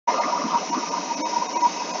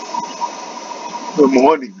Good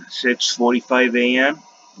morning, 6:45 a.m.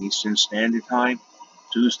 Eastern Standard Time,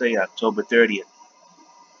 Tuesday, October 30th.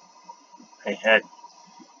 I had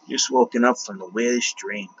just woken up from the weirdest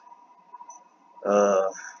dream. Uh,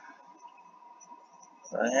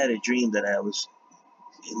 I had a dream that I was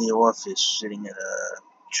in the office sitting at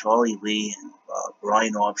Charlie Lee and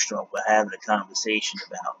Brian Armstrong were having a conversation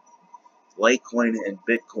about Litecoin and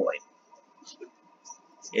Bitcoin.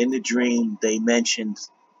 In the dream, they mentioned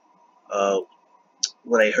uh,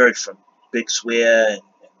 what I heard from Big Swear and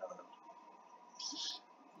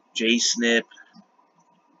Jay Snip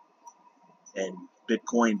and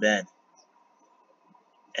Bitcoin Ben.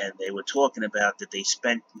 And they were talking about that they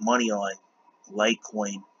spent money on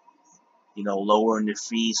Litecoin, lowering their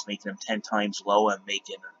fees, making them 10 times lower, and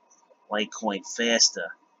making Litecoin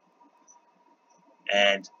faster.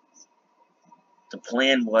 And the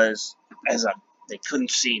plan was, they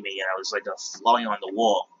couldn't see me, and I was like a fly on the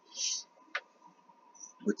wall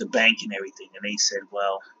with the bank and everything. And they said,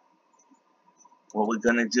 well, what we're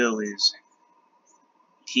going to do is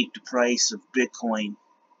keep the price of Bitcoin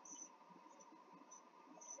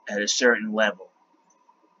at a certain level.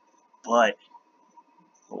 But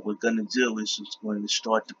what we're going to do is it's going to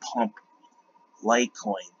start to pump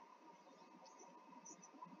Litecoin.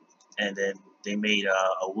 And then they made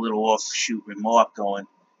a little offshoot remark going,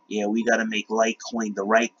 yeah, we got to make Litecoin the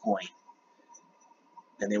right coin.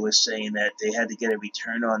 And they were saying that they had to get a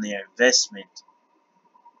return on their investment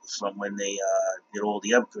from when they did all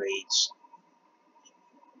the upgrades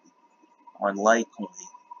on Litecoin.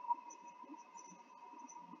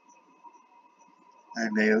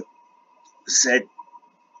 And they said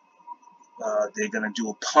they're going to do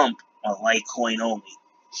a pump on Litecoin only.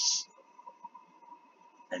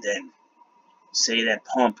 And then say that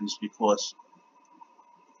pump is because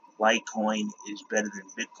Litecoin is better than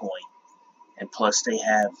Bitcoin. And plus they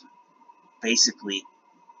have basically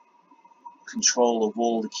control of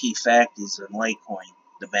all the key factors in Litecoin.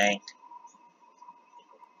 The bank.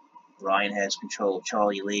 Ryan has control of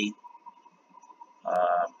Charlie Lee.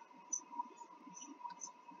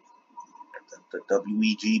 The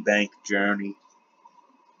WEG Bank journey.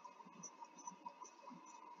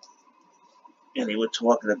 And they were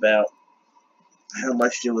talking about how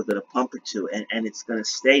much they were going to pump it to, and it's going to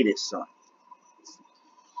stay this summer.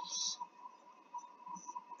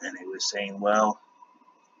 And they were saying, well,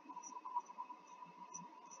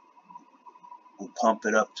 we'll pump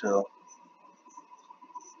it up to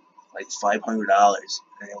like $500, and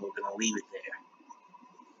then we're going to leave it there.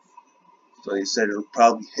 So they said it'll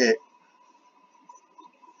probably hit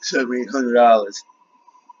 $700, $800.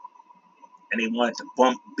 And they wanted to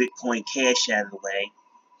bump Bitcoin Cash out of the way.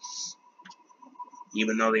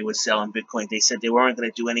 Even though they were selling Bitcoin, they said they weren't going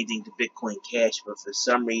to do anything to Bitcoin Cash, but for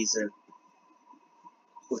some reason,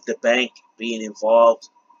 with the bank being involved,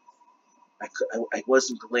 I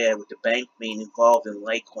wasn't glad with the bank being involved in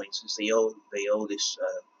Litecoin, since they owe this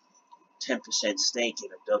 10% stake in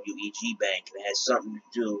a WEG bank, and it has something to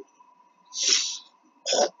do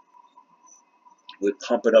with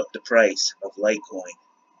pumping up the price of Litecoin.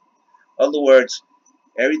 In other words,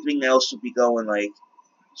 everything else would be going like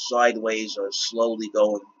sideways or slowly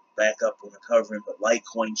going back up and recovering, but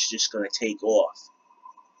Litecoin's just going to take off.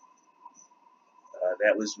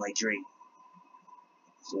 That was my dream.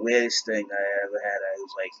 It's the weirdest thing I ever had. I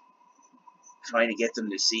was like trying to get them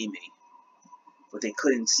to see me, but they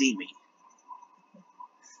couldn't see me.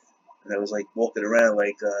 And I was like walking around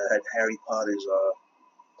like I had Harry Potter's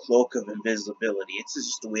cloak of invisibility. It's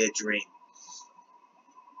just a weird dream.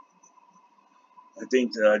 I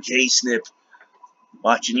think Jay Snip,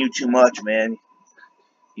 watching you too much, man.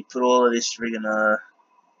 He put all of this friggin'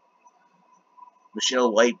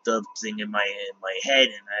 Michelle White Dove thing in my head,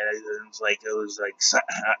 and it was like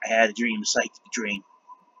I had a dream, a psychic dream.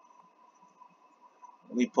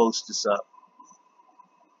 Let me post this up.